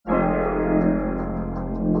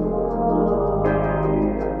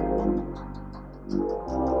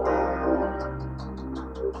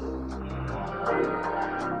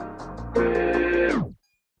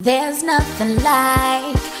There's nothing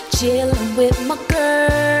like chilling with my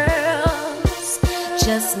girls.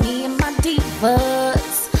 Just me and my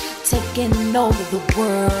divas taking over the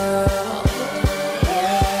world.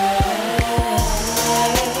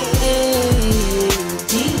 Hey,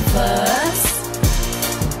 divas.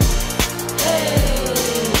 Hey,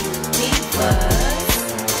 divas.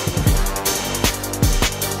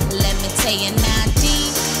 Let me tell you now.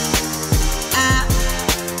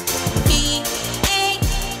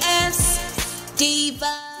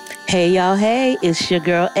 Hey y'all, hey, it's your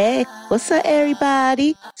girl A. What's up,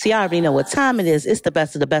 everybody? So y'all already know what time it is. It's the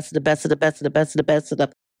best of the best of the best of the best of the best of the best of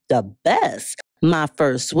the best. My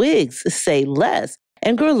first wigs, say less.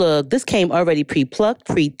 And girl, look, this came already pre-plucked,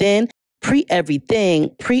 pre-thin,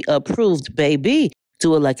 pre-everything, pre-approved, baby.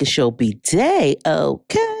 Do it like it should be day,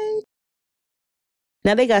 okay?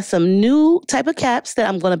 Now they got some new type of caps that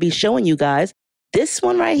I'm going to be showing you guys. This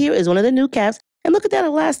one right here is one of the new caps. And look at that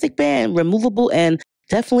elastic band, removable and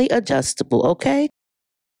definitely adjustable, okay?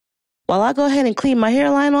 While I go ahead and clean my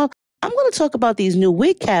hairline off, I'm going to talk about these new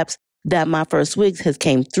wig caps that My First Wigs has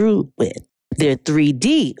came through with. They're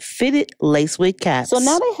 3D fitted lace wig caps. So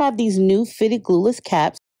now they have these new fitted glueless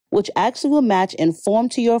caps, which actually will match and form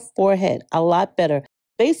to your forehead a lot better.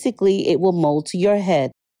 Basically, it will mold to your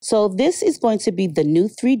head. So this is going to be the new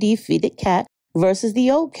 3D fitted cap versus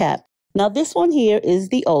the old cap. Now this one here is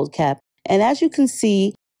the old cap. And as you can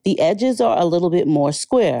see, the edges are a little bit more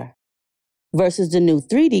square versus the new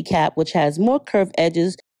 3D cap, which has more curved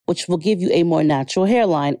edges, which will give you a more natural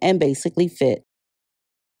hairline and basically fit.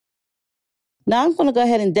 Now I'm going to go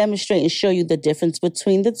ahead and demonstrate and show you the difference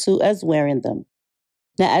between the two as wearing them.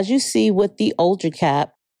 Now, as you see with the older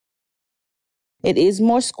cap, it is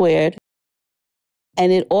more squared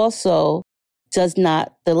and it also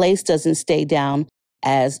the lace doesn't stay down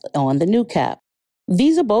as on the new cap.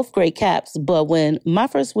 These are both great caps, but when My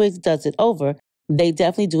First Wigs does it over, they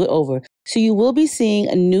definitely do it over. So you will be seeing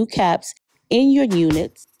new caps in your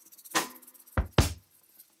units.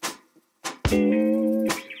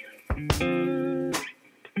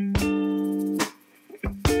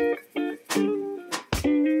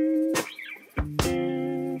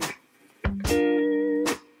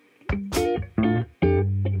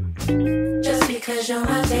 Just because you're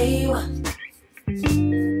my day one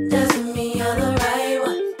doesn't mean you're the right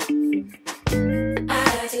one. I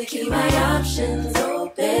had to keep my options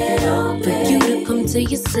open. For you to come to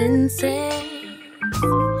your senses,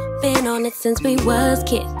 been on it since we was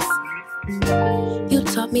kids. You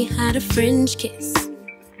taught me how to French kiss.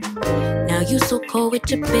 Now you so cold with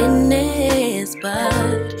your business,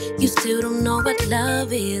 but you still don't know what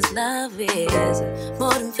love is. Love is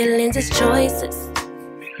more than feelings, it's choices.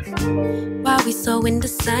 Why we so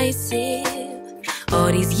indecisive?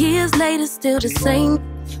 All these years later, still the same.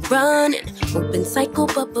 Running, open cycle,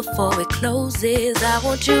 but before it closes, I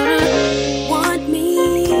want you to want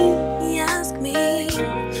me, ask me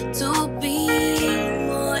to be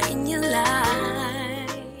more in your life.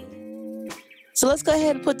 So let's go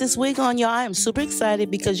ahead and put this wig on, y'all. I am super excited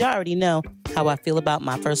because y'all already know how I feel about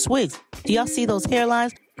My First Wigs. Do y'all see those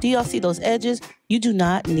hairlines? Do y'all see those edges? You do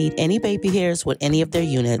not need any baby hairs with any of their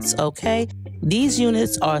units, okay? These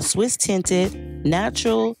units are Swiss tinted,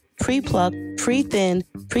 natural, pre-plucked, pre-thinned,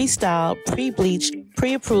 pre-styled, pre-bleached,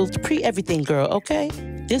 pre-approved, pre-everything, girl, okay?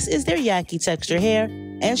 This is their Yaki texture hair,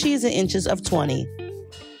 and she is in inches of 20.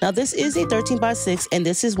 Now, this is a 13x6, and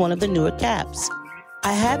this is one of the newer caps.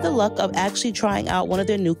 I had the luck of actually trying out one of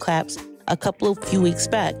their new caps a few weeks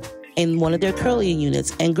back in one of their curly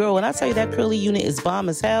units. And girl, when I tell you that curly unit is bomb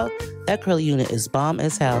as hell, that curly unit is bomb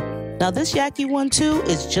as hell. Now, this Yaki one, too,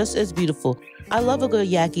 is just as beautiful. I love a good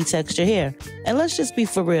Yaki texture hair. And let's just be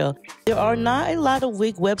for real. There are not a lot of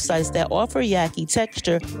wig websites that offer Yaki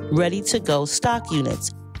texture ready-to-go stock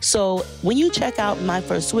units. So when you check out My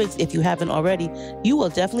First Wigs, if you haven't already, you will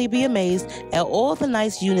definitely be amazed at all the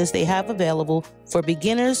nice units they have available for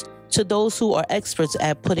beginners to those who are experts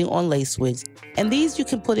at putting on lace wigs. And these you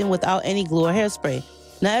can put in without any glue or hairspray.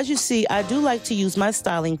 Now, as you see, I do like to use my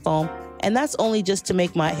styling foam, and that's only just to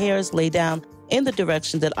make my hairs lay down in the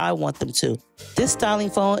direction that I want them to. This styling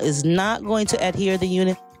foam is not going to adhere the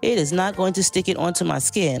unit. It is not going to stick it onto my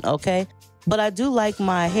skin, okay? But I do like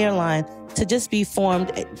my hairline to just be formed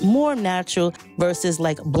more natural versus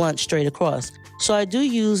like blunt straight across. So I do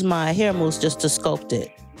use my hair mousse just to sculpt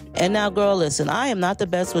it. And now, girl, listen, I am not the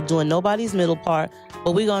best with doing nobody's middle part,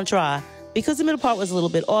 but we're gonna try because the middle part was a little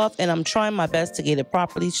bit off and I'm trying my best to get it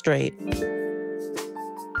properly straight.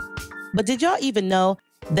 But did y'all even know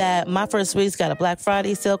that My First Wig's got a Black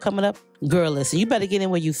Friday sale coming up? Girl, listen, you better get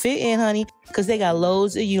in where you fit in, honey, because they got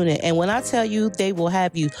loads of unit. And when I tell you they will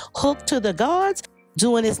have you hooked to the gods,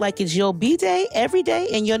 doing this like it's your B-day every day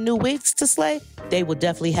and your new wigs to slay, they will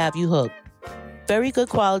definitely have you hooked. Very good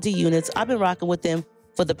quality units. I've been rocking with them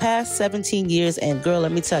for the past 17 years, and girl,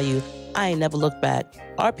 let me tell you, I ain't never looked back.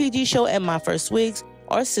 RPG Show and My First Wigs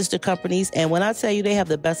are sister companies, and when I tell you they have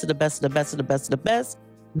the best of the best of the best of the best of the best,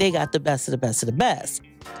 they got the best of the best of the best.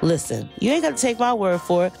 Listen, you ain't got to take my word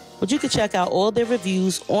for it, but you can check out all their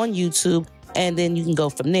reviews on YouTube, and then you can go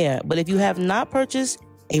from there. But if you have not purchased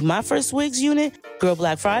a My First Wigs unit, girl,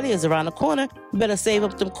 Black Friday is around the corner. You better save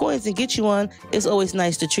up them coins and get you one. It's always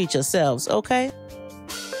nice to treat yourselves, okay?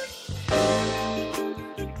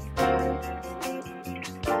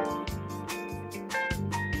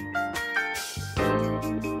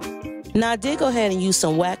 Now, I did go ahead and use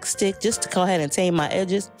some wax stick just to go ahead and tame my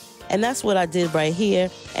edges. And that's what I did right here.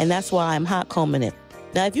 And that's why I'm hot combing it.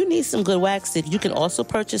 Now, if you need some good wax stick, you can also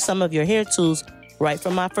purchase some of your hair tools right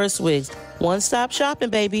from My First Wigs. One-stop shopping,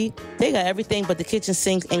 baby. They got everything but the kitchen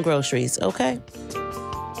sink and groceries, okay?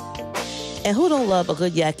 And who don't love a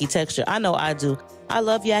good Yaki texture? I know I do. I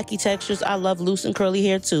love Yaki textures. I love loose and curly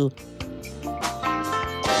hair too.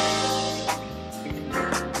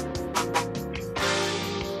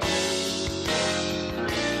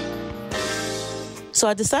 So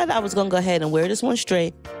I decided I was going to go ahead and wear this one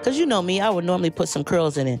straight, because you know me, I would normally put some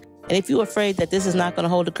curls in it. And if you're afraid that this is not going to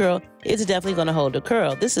hold a curl, it's definitely going to hold a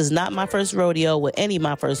curl. This is not my first rodeo with any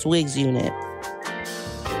My First Wigs unit.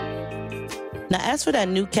 Now, as for that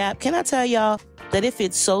new cap, can I tell y'all that it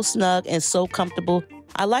fits so snug and so comfortable?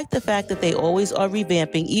 I like the fact that they always are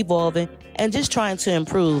revamping, evolving, and just trying to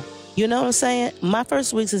improve. You know what I'm saying? My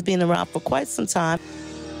First Wigs has been around for quite some time.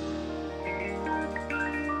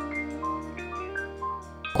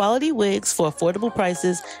 Quality wigs for affordable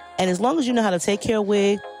prices, and as long as you know how to take care of a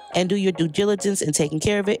wig and do your due diligence in taking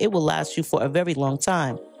care of it, it will last you for a very long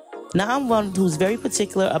time. Now, I'm one who's very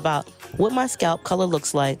particular about what my scalp color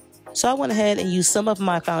looks like, so I went ahead and used some of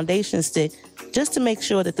my foundation stick just to make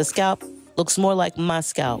sure that the scalp looks more like my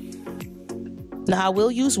scalp. Now, I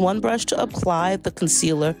will use one brush to apply the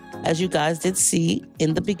concealer, as you guys did see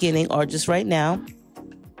in the beginning or just right now.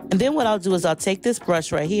 And then what I'll do is I'll take this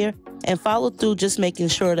brush right here and follow through, just making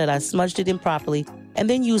sure that I smudged it in properly, and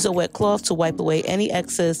then use a wet cloth to wipe away any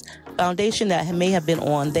excess foundation that may have been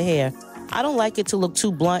on the hair. I don't like it to look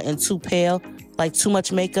too blunt and too pale, like too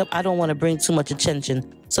much makeup. I don't want to bring too much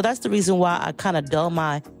attention. So that's the reason why I kind of dull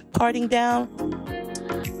my parting down.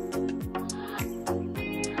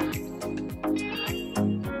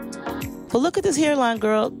 But look at this hairline,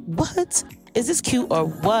 girl. What? Is this cute or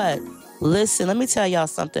what? Listen, let me tell y'all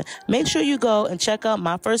something. Make sure you go and check out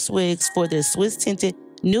My First Wigs for their Swiss tinted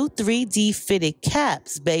new 3D fitted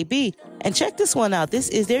caps, baby. And check this one out. This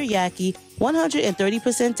is their Yaki,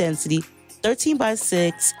 130% density,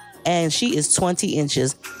 13x6, and she is 20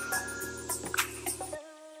 inches.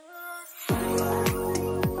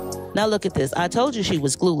 Now look at this. I told you she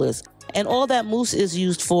was glueless. And all that mousse is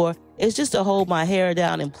used for is just to hold my hair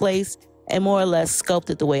down in place and more or less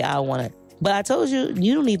sculpt it the way I want it. But I told you,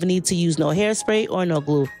 you don't even need to use no hairspray or no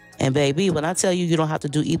glue. And baby, when I tell you you don't have to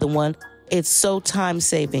do either one, it's so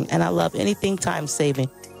time-saving. And I love anything time-saving.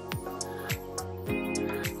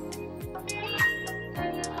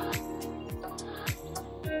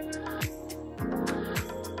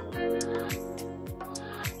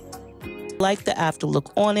 Like the after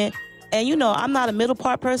look on it. And you know, I'm not a middle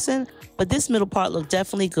part person, but this middle part looked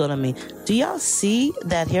definitely good on me. Do y'all see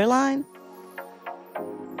that hairline?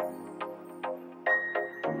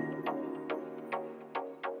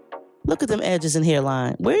 Look at them edges and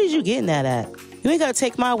hairline. Where is you getting that at? You ain't gotta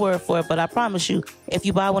take my word for it, but I promise you, if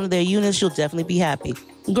you buy one of their units, you'll definitely be happy.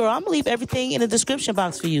 Girl, I'm gonna leave everything in the description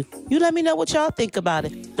box for you. You let me know what y'all think about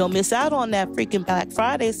it. Don't miss out on that freaking Black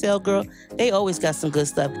Friday sale, girl. They always got some good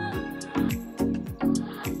stuff.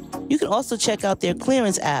 You can also check out their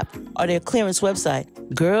clearance app or their clearance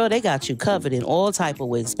website. Girl, they got you covered in all type of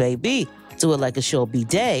wigs, baby. Do it like it's your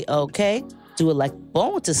B-day, okay? Do it like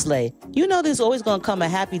born to slay. You know there's always gonna come a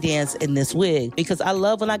happy dance in this wig, because I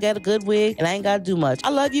love when I get a good wig and I ain't gotta do much. I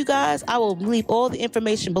love you guys. I will leave all the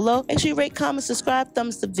information below. Make sure you rate, comment, subscribe,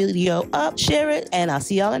 thumbs the video up, share it, and I'll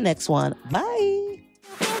see y'all in the next one. Bye.